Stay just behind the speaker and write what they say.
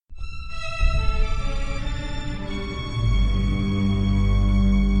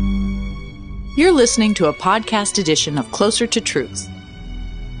You're listening to a podcast edition of Closer to Truth.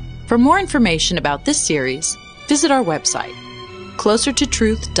 For more information about this series, visit our website,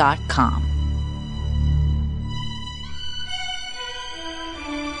 closertotruth.com.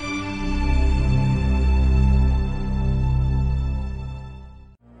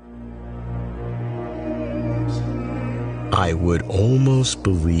 I would almost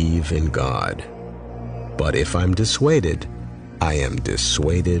believe in God, but if I'm dissuaded, I am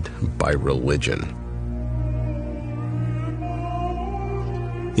dissuaded by religion.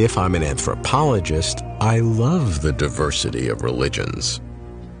 If I'm an anthropologist, I love the diversity of religions.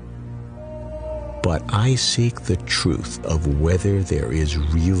 But I seek the truth of whether there is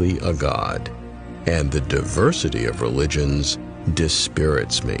really a God, and the diversity of religions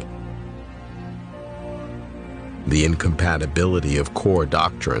dispirits me. The incompatibility of core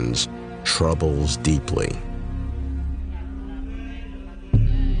doctrines troubles deeply.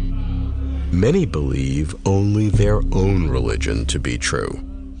 Many believe only their own religion to be true.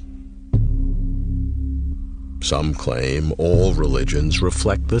 Some claim all religions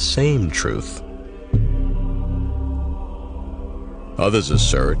reflect the same truth. Others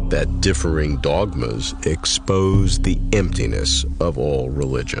assert that differing dogmas expose the emptiness of all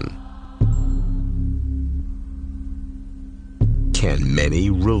religion. Can many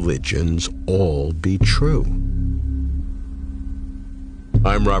religions all be true?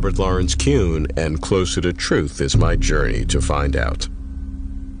 I'm Robert Lawrence Kuhn, and Closer to Truth is my journey to find out.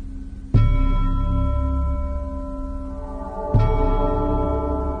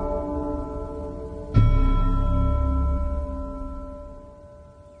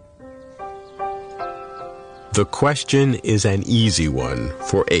 The question is an easy one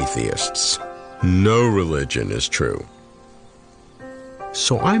for atheists. No religion is true.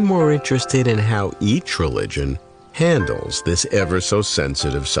 So I'm more interested in how each religion handles this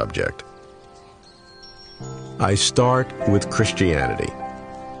ever-so-sensitive subject. I start with Christianity,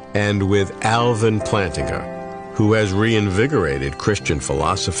 and with Alvin Plantinga, who has reinvigorated Christian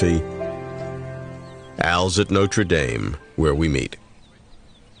philosophy. Al's at Notre Dame, where we meet.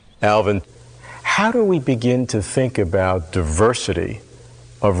 Alvin, how do we begin to think about diversity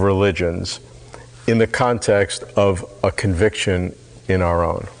of religions in the context of a conviction in our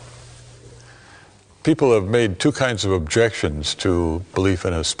own? People have made two kinds of objections to belief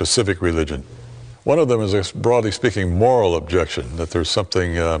in a specific religion. One of them is a, broadly speaking, moral objection, that there's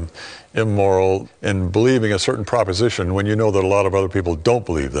something immoral in believing a certain proposition when you know that a lot of other people don't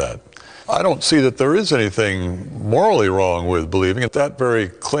believe that. I don't see that there is anything morally wrong with believing it. That very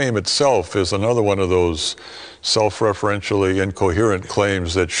claim itself is another one of those self-referentially incoherent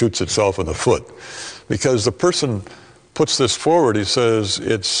claims that shoots itself in the foot. Because the person puts this forward, he says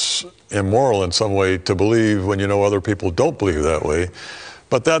it's immoral in some way to believe when you know other people don't believe that way.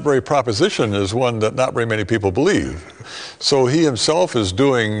 But that very proposition is one that not very many people believe. So he himself is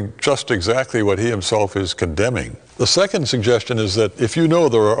doing just exactly what he himself is condemning. The second suggestion is that if you know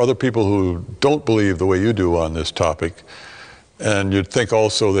there are other people who don't believe the way you do on this topic, and you'd think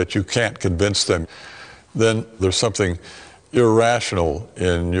also that you can't convince them, then there's something irrational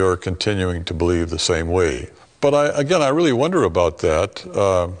in your continuing to believe the same way. But I really wonder about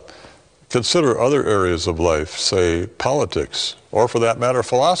that. Consider other areas of life, say politics, or for that matter,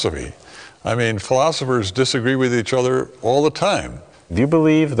 philosophy. I mean, philosophers disagree with each other all the time. Do you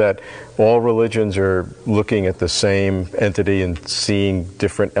believe that all religions are looking at the same entity and seeing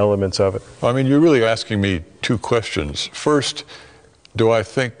different elements of it? I mean, you're really asking me two questions. First, do I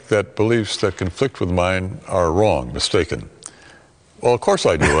think that beliefs that conflict with mine are wrong, mistaken? Well, of course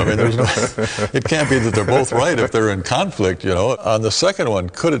I do. I mean, it can't be that they're both right if they're in conflict, you know. On the second one,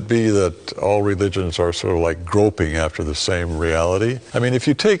 could it be that all religions are sort of like groping after the same reality? I mean, if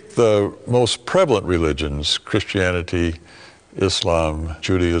you take the most prevalent religions, Christianity, Islam,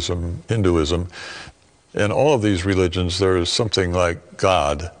 Judaism, Hinduism, in all of these religions there is something like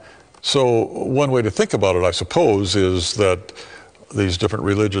God. So one way to think about it, I suppose, is that these different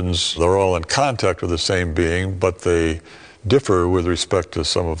religions, they're all in contact with the same being, but they differ with respect to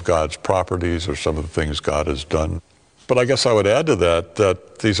some of God's properties or some of the things God has done. But I guess I would add to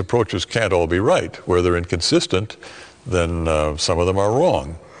that these approaches can't all be right. Where they're inconsistent, then some of them are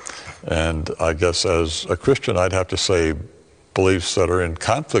wrong. And I guess as a Christian, I'd have to say beliefs that are in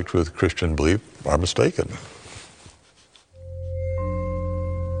conflict with Christian belief are mistaken.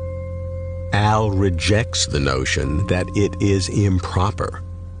 Al rejects the notion that it is improper,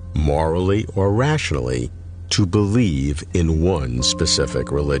 morally or rationally, to believe in one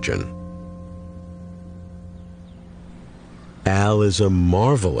specific religion. Al is a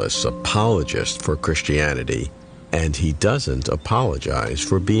marvelous apologist for Christianity, and he doesn't apologize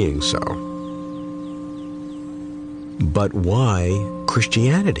for being so. But why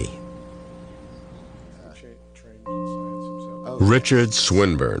Christianity? Richard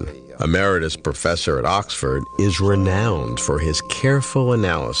Swinburne, emeritus professor at Oxford, is renowned for his careful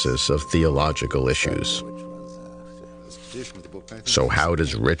analysis of theological issues. So how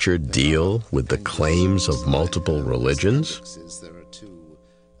does Richard deal with the claims of multiple religions?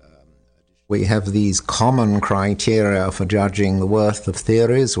 We have these common criteria for judging the worth of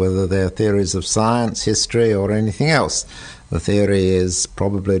theories, whether they're theories of science, history, or anything else. The theory is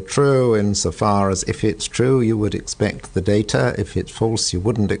probably true insofar as if it's true, you would expect the data. If it's false, you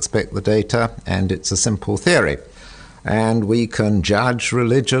wouldn't expect the data, and it's a simple theory. And we can judge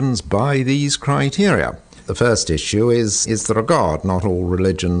religions by these criteria. The first issue is there a God? Not all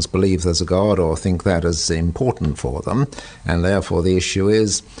religions believe there's a God or think that is important for them, and therefore the issue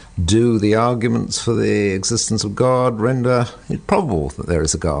is, do the arguments for the existence of God render it probable that there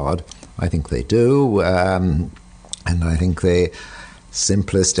is a God? I think they do, and I think the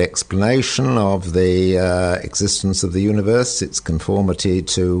simplest explanation of the existence of the universe, its conformity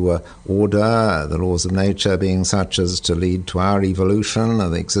to order, the laws of nature being such as to lead to our evolution,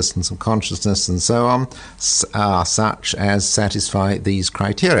 the existence of consciousness and so on, are such as satisfy these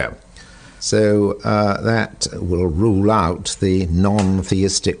criteria. So that will rule out the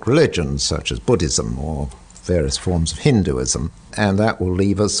non-theistic religions such as Buddhism or various forms of Hinduism, and that will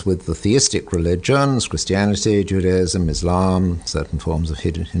leave us with the theistic religions, Christianity, Judaism, Islam, certain forms of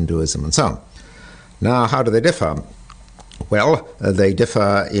Hinduism, and so on. Now, how do they differ? Well, they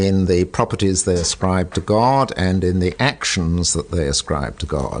differ in the properties they ascribe to God and in the actions that they ascribe to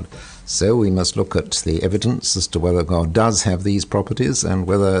God. So we must look at the evidence as to whether God does have these properties and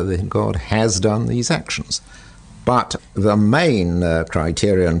whether God has done these actions. But the main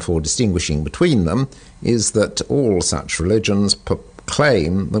criterion for distinguishing between them is that all such religions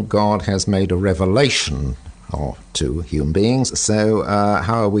proclaim that God has made a revelation to human beings. So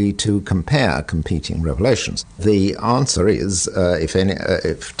how are we to compare competing revelations? The answer is,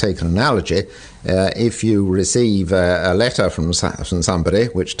 if take an analogy, if you receive a letter from somebody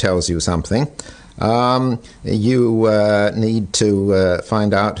which tells you something, you need to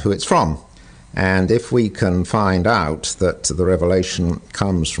find out who it's from. And if we can find out that the revelation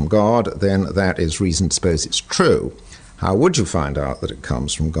comes from God, then that is reason to suppose it's true. How would you find out that it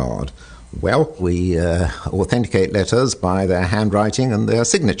comes from God? Well, we authenticate letters by their handwriting and their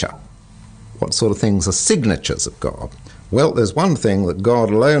signature. What sort of things are signatures of God? Well, there's one thing that God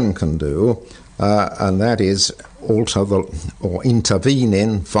alone can do, and that is alter or intervene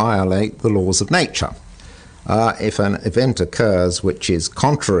in, violate the laws of nature. If an event occurs which is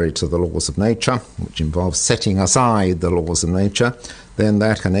contrary to the laws of nature, which involves setting aside the laws of nature, then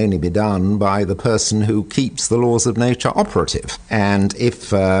that can only be done by the person who keeps the laws of nature operative. And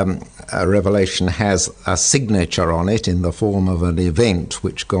if a revelation has a signature on it in the form of an event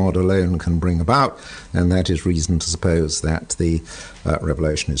which God alone can bring about, then that is reason to suppose that the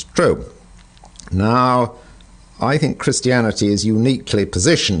revelation is true. Now, I think Christianity is uniquely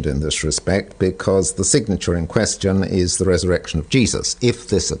positioned in this respect because the signature in question is the resurrection of Jesus. If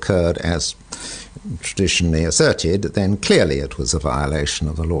this occurred as traditionally asserted, then clearly it was a violation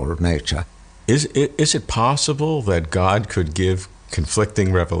of the law of nature. Is it possible that God could give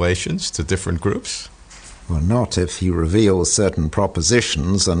conflicting revelations to different groups? Well, not if he reveals certain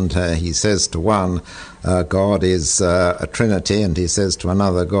propositions and he says to one, God is a trinity, and he says to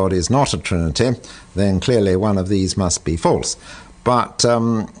another, God is not a trinity, then clearly one of these must be false. But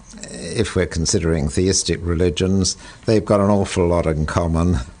if we're considering theistic religions, they've got an awful lot in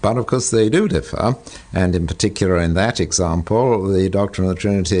common. But of course they do differ, and in particular in that example, the doctrine of the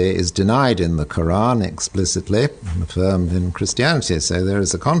Trinity is denied in the Quran explicitly and affirmed in Christianity, so there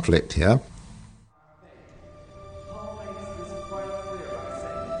is a conflict here.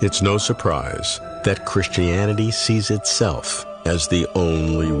 It's no surprise that Christianity sees itself as the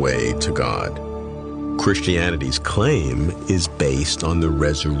only way to God. Christianity's claim is based on the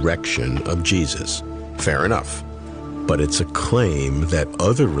resurrection of Jesus. Fair enough. But it's a claim that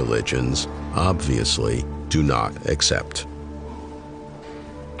other religions obviously do not accept.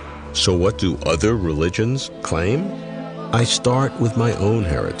 So what do other religions claim? I start with my own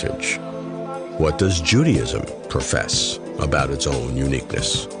heritage. What does Judaism profess about its own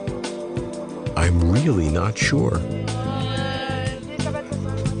uniqueness? I'm really not sure.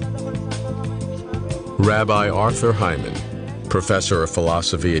 Rabbi Arthur Hyman, professor of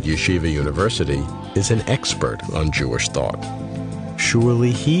philosophy at Yeshiva University, is an expert on Jewish thought.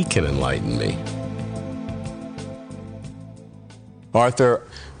 Surely he can enlighten me. Arthur,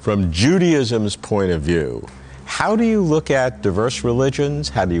 from Judaism's point of view, how do you look at diverse religions?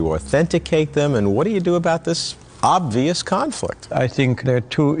 How do you authenticate them? And what do you do about this obvious conflict. I think there are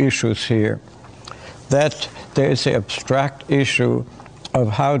two issues here. That there is an abstract issue of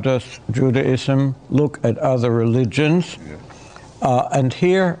how does Judaism look at other religions. And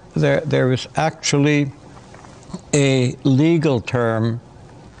here there is actually a legal term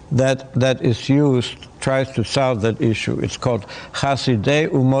that is used, tries to solve that issue. It's called Chasidei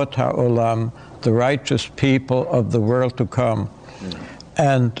Umot HaOlam, the righteous people of the world to come.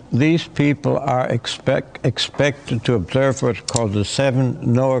 And these people are expected to observe what's called the 7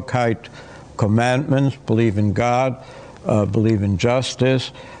 Noahide commandments: believe in God, believe in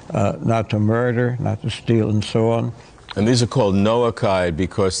justice, not to murder, not to steal, and so on. And these are called Noahide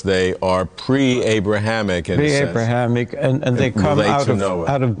because they are pre-Abrahamic in pre-Abrahamic, and they come out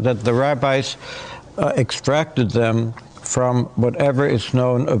of that the rabbis extracted them from whatever is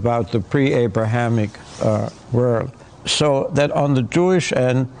known about the pre-Abrahamic world. So that on the Jewish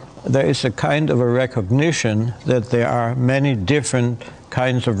end, there is a kind of a recognition that there are many different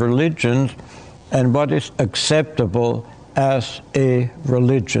kinds of religions and what is acceptable as a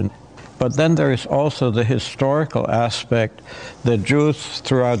religion. But then there is also the historical aspect that Jews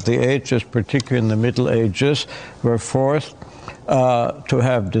throughout the ages, particularly in the Middle Ages, were forced to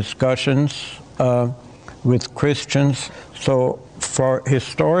have discussions with Christians. So for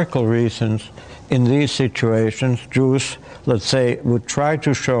historical reasons, in these situations, Jews, let's say, would try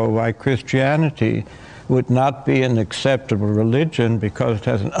to show why Christianity would not be an acceptable religion because it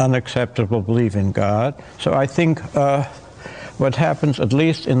has an unacceptable belief in God. So I think what happens, at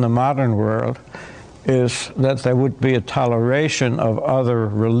least in the modern world, is that there would be a toleration of other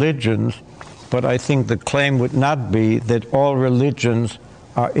religions, but I think the claim would not be that all religions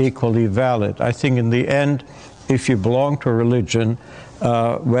are equally valid. I think in the end, if you belong to a religion,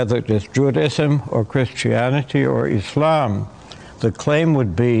 whether it is Judaism or Christianity or Islam, the claim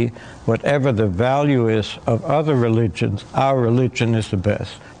would be whatever the value is of other religions, our religion is the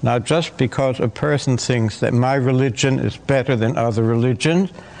best. Now, just because a person thinks that my religion is better than other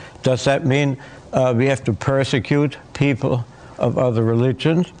religions, does that mean we have to persecute people of other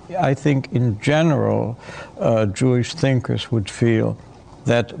religions? I think in general, Jewish thinkers would feel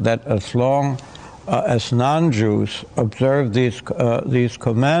that as long as non-Jews observe these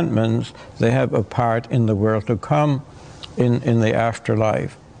commandments, they have a part in the world to come, in the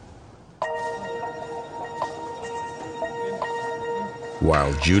afterlife.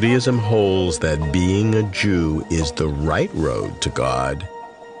 While Judaism holds that being a Jew is the right road to God,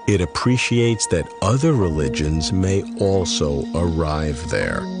 it appreciates that other religions may also arrive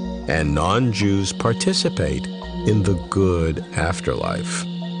there, and non-Jews participate in the good afterlife.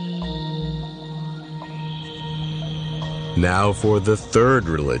 Now for the third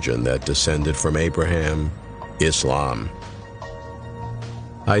religion that descended from Abraham, Islam.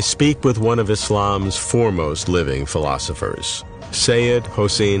 I speak with one of Islam's foremost living philosophers, Sayyid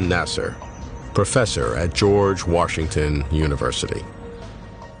Hossein Nasr, professor at George Washington University.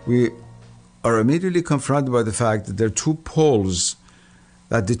 We are immediately confronted by the fact that there are two poles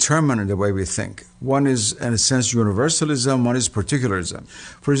that determine the way we think. One is, in a sense, universalism, one is particularism.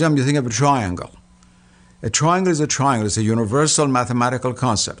 For example, you think of a triangle. A triangle is a triangle. It's a universal mathematical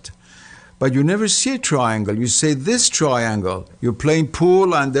concept. But you never see a triangle. You say this triangle. You're playing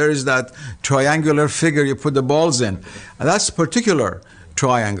pool and there is that triangular figure you put the balls in. And that's a particular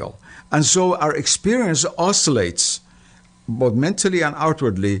triangle. And so our experience oscillates both mentally and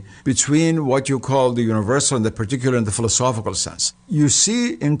outwardly between what you call the universal and the particular in the philosophical sense. You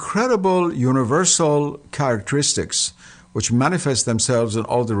see incredible universal characteristics which manifest themselves in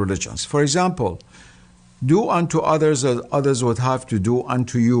all the religions. For example, do unto others as others would have to do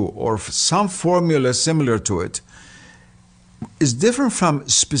unto you, or some formula similar to it, is different from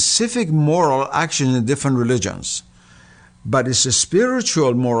specific moral action in different religions. But it's a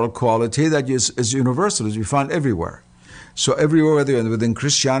spiritual moral quality that is universal, as we find everywhere. So everywhere, whether within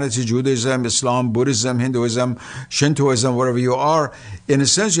Christianity, Judaism, Islam, Buddhism, Hinduism, Shintoism, wherever you are, in a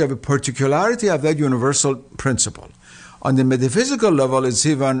sense you have a particularity of that universal principle. On the metaphysical level, it's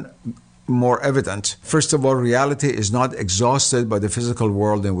even more evident. First of all, reality is not exhausted by the physical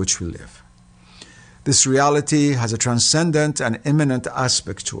world in which we live. This reality has a transcendent and immanent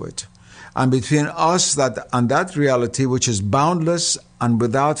aspect to it. And between us and that reality, which is boundless and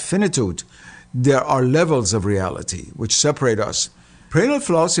without finitude, there are levels of reality which separate us. Perennial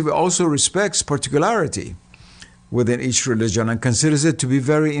philosophy also respects particularity within each religion and considers it to be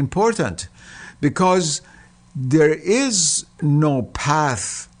very important, because there is no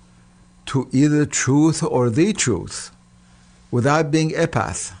path to either truth or the truth without being a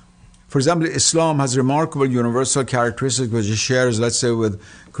path. For example, Islam has remarkable universal characteristics which it shares, let's say, with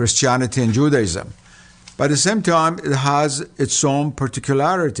Christianity and Judaism. But at the same time, it has its own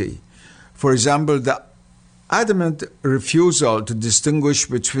particularity. For example, the adamant refusal to distinguish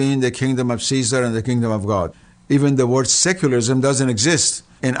between the kingdom of Caesar and the kingdom of God. Even the word secularism doesn't exist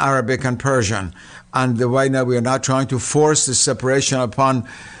in Arabic and Persian. And the way now we are not trying to force this separation upon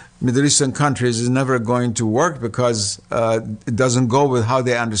Middle Eastern countries is never going to work, because it doesn't go with how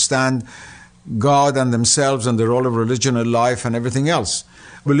they understand God and themselves and the role of religion in life and everything else.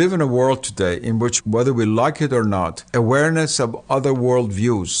 We live in a world today in which, whether we like it or not, awareness of other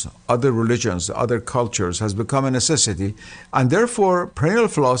worldviews, other religions, other cultures has become a necessity. And therefore, perennial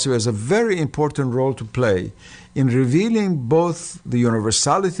philosophy has a very important role to play in revealing both the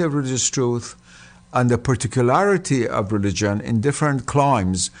universality of religious truth and the particularity of religion in different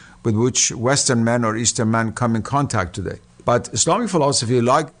climes with which Western men or Eastern men come in contact today. But Islamic philosophy,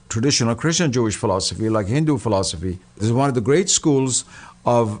 like traditional Christian Jewish philosophy, like Hindu philosophy, is one of the great schools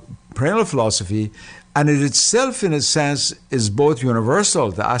of perennial philosophy, and it itself, in a sense, is both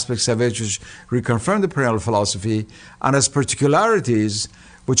universal, the aspects of it which reconfirm the perennial philosophy, and has particularities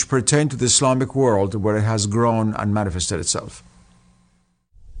which pertain to the Islamic world where it has grown and manifested itself.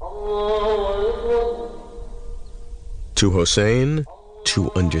 To Hossein,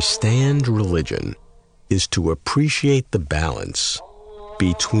 to understand religion is to appreciate the balance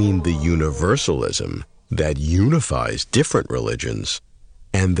between the universalism that unifies different religions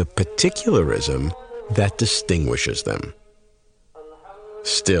and the particularism that distinguishes them.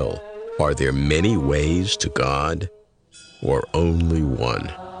 Still, are there many ways to God, or only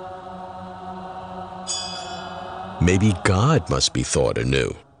one? Maybe God must be thought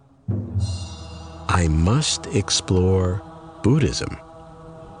anew. I must explore Buddhism.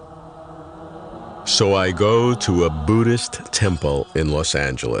 So I go to a Buddhist temple in Los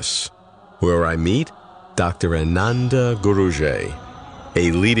Angeles, where I meet Dr. Ananda Guruji,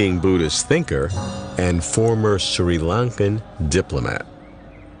 a leading Buddhist thinker and former Sri Lankan diplomat.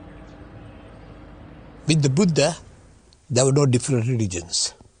 With the Buddha, there were no different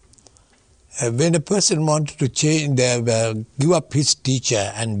religions. When a person wanted to change, give up his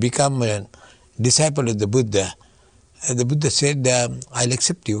teacher and become a disciple of the Buddha said, I'll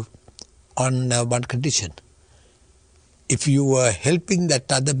accept you on one condition. If you were helping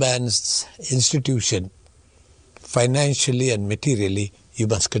that other man's institution financially and materially, you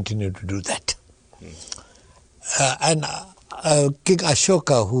must continue to do that. And King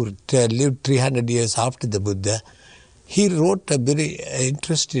Ashoka, who lived 300 years after the Buddha, he wrote a very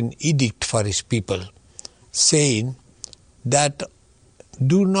interesting edict for his people, saying that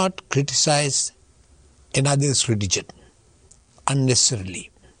do not criticize another's religion unnecessarily.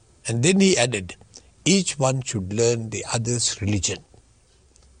 And then he added, each one should learn the other's religion.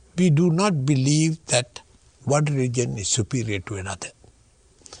 We do not believe that one religion is superior to another.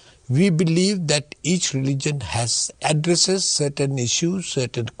 We believe that each religion addresses certain issues,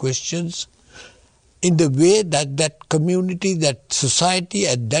 certain questions, in the way that that community, that society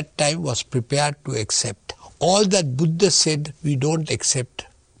at that time was prepared to accept. All that Buddha said, we don't accept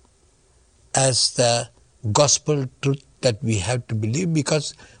as the gospel truth that we have to believe,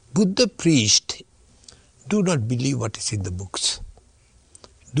 because Buddha preached, do not believe what is in the books.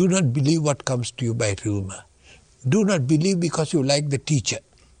 Do not believe what comes to you by rumor. Do not believe because you like the teacher.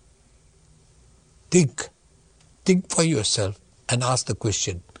 Think for yourself and ask the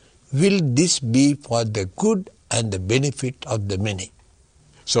question, will this be for the good and the benefit of the many?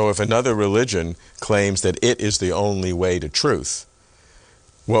 So if another religion claims that it is the only way to truth,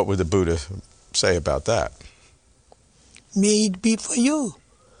 what would the Buddha say about that? May it be for you.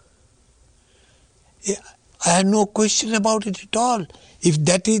 I have no question about it at all, if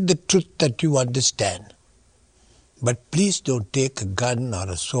that is the truth that you understand. But please don't take a gun or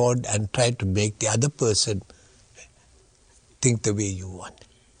a sword and try to make the other person think the way you want.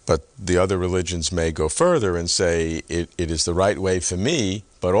 But the other religions may go further and say it is the right way for me,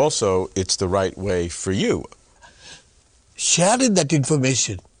 but also it's the right way for you. Sharing that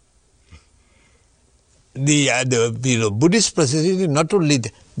information. The Buddhist procedure, not only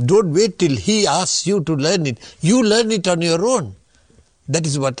don't wait till he asks you to learn it. You learn it on your own. That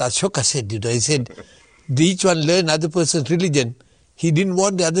is what Ashoka said. He said, each one learn other person's religion. He didn't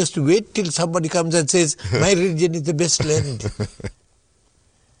want the others to wait till somebody comes and says, my religion is the best learned.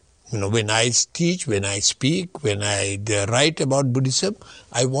 When I teach, when I speak, when I write about Buddhism,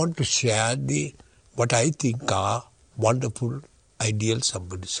 I want to share what I think are wonderful ideals of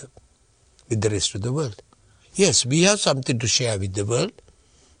Buddhism with the rest of the world. Yes, we have something to share with the world,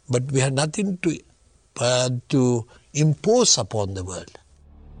 but we have nothing to impose upon the world.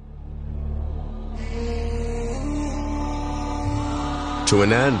 To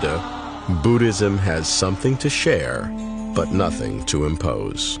Ananda, Buddhism has something to share, but nothing to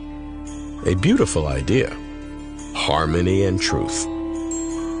impose. A beautiful idea. Harmony and truth.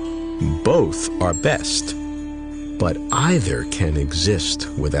 Both are best, but either can exist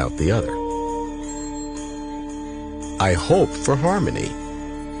without the other. I hope for harmony,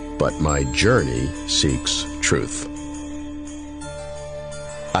 but my journey seeks truth.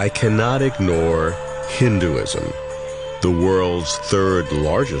 I cannot ignore Hinduism, the world's third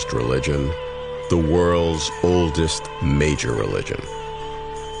largest religion, the world's oldest major religion.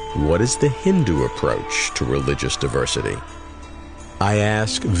 What is the Hindu approach to religious diversity? I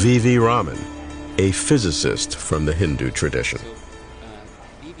ask V.V. Raman, a physicist from the Hindu tradition.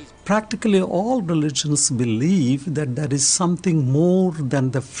 Practically all religions believe that there is something more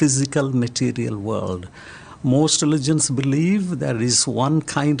than the physical material world. Most religions believe there is one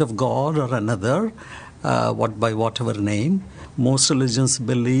kind of God or another, by whatever name. Most religions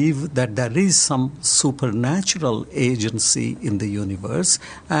believe that there is some supernatural agency in the universe.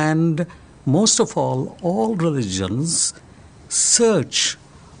 And most of all religions search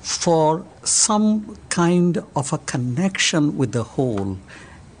for some kind of a connection with the whole.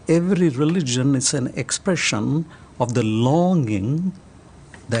 Every religion is an expression of the longing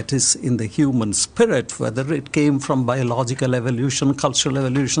that is in the human spirit, whether it came from biological evolution, cultural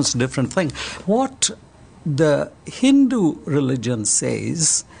evolution, is a different thing. What the Hindu religion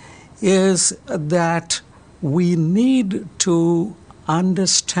says is that we need to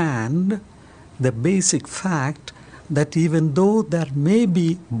understand the basic fact that even though there may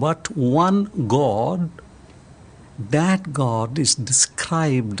be but one God, that God is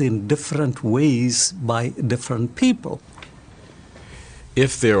described in different ways by different people.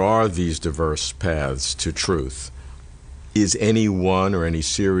 If there are these diverse paths to truth, is any one or any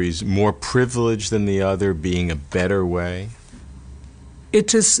series more privileged than the other, being a better way?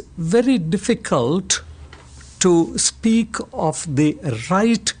 It is very difficult to speak of the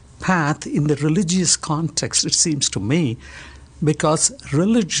right path in the religious context, it seems to me, because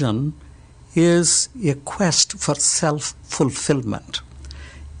religion is a quest for self-fulfillment.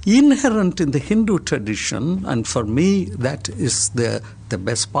 Inherent in the Hindu tradition, and for me that is the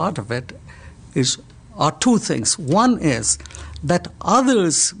best part of it, are two things. One is that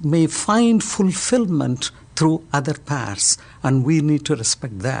others may find fulfillment through other paths, and we need to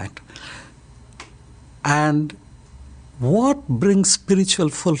respect that. And what brings spiritual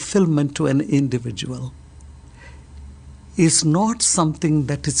fulfillment to an individual is not something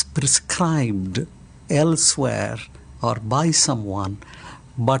that is prescribed elsewhere or by someone,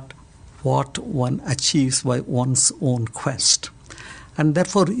 but what one achieves by one's own quest. And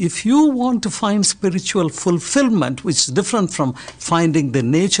therefore, if you want to find spiritual fulfillment, which is different from finding the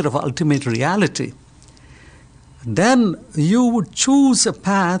nature of ultimate reality, then you would choose a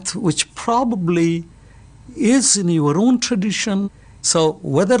path which probably is in your own tradition. So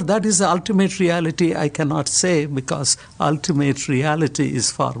whether that is the ultimate reality, I cannot say, because ultimate reality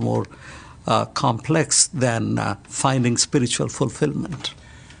is far more complex than finding spiritual fulfillment.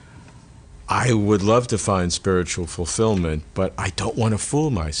 I would love to find spiritual fulfillment, but I don't want to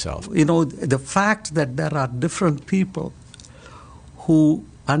fool myself. You know, the fact that there are different people who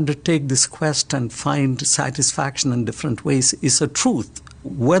undertake this quest and find satisfaction in different ways is a truth.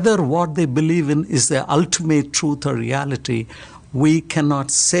 Whether what they believe in is the ultimate truth or reality, we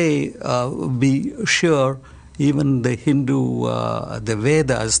cannot say, be sure. Even the Hindu, the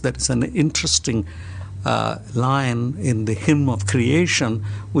Vedas, there is an interesting line in the hymn of creation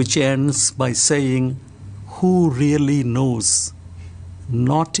which ends by saying, who really knows?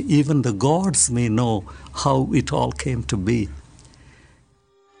 Not even the gods may know how it all came to be.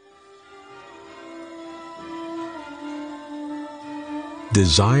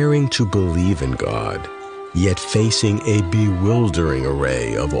 Desiring to believe in God, yet facing a bewildering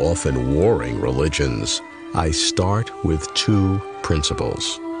array of often warring religions, I start with two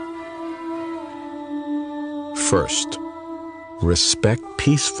principles. First, respect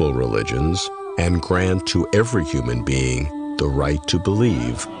peaceful religions and grant to every human being the right to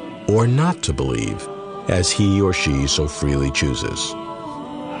believe or not to believe as he or she so freely chooses.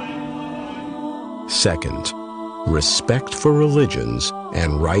 Second, respect for religions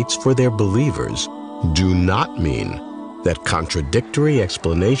and rights for their believers do not mean that contradictory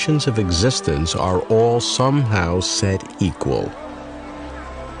explanations of existence are all somehow set equal.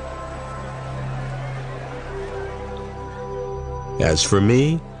 As for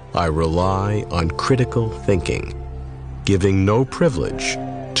me, I rely on critical thinking, giving no privilege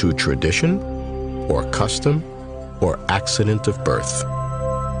to tradition or custom or accident of birth.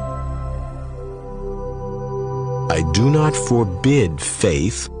 I do not forbid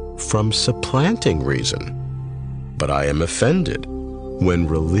faith from supplanting reason, but I am offended when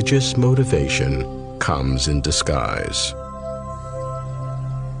religious motivation comes in disguise.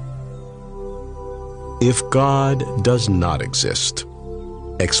 If God does not exist,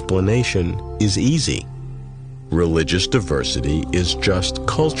 explanation is easy. Religious diversity is just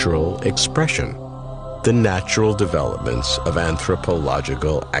cultural expression, the natural developments of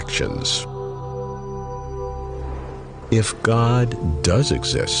anthropological actions. If God does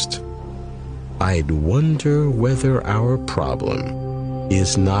exist, I'd wonder whether our problem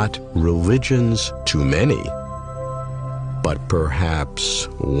is not religions too many, but perhaps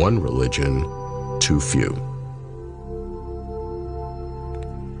one religion too few.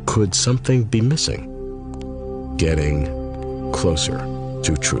 Could something be missing? Getting closer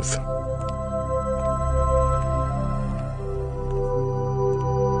to truth.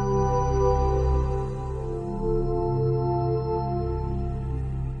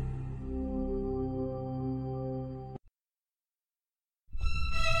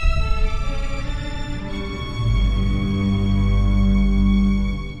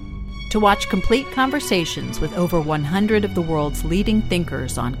 To watch complete conversations with over 100 of the world's leading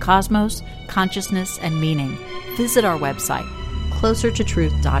thinkers on cosmos, consciousness, and meaning, visit our website,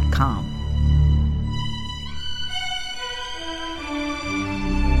 closertotruth.com.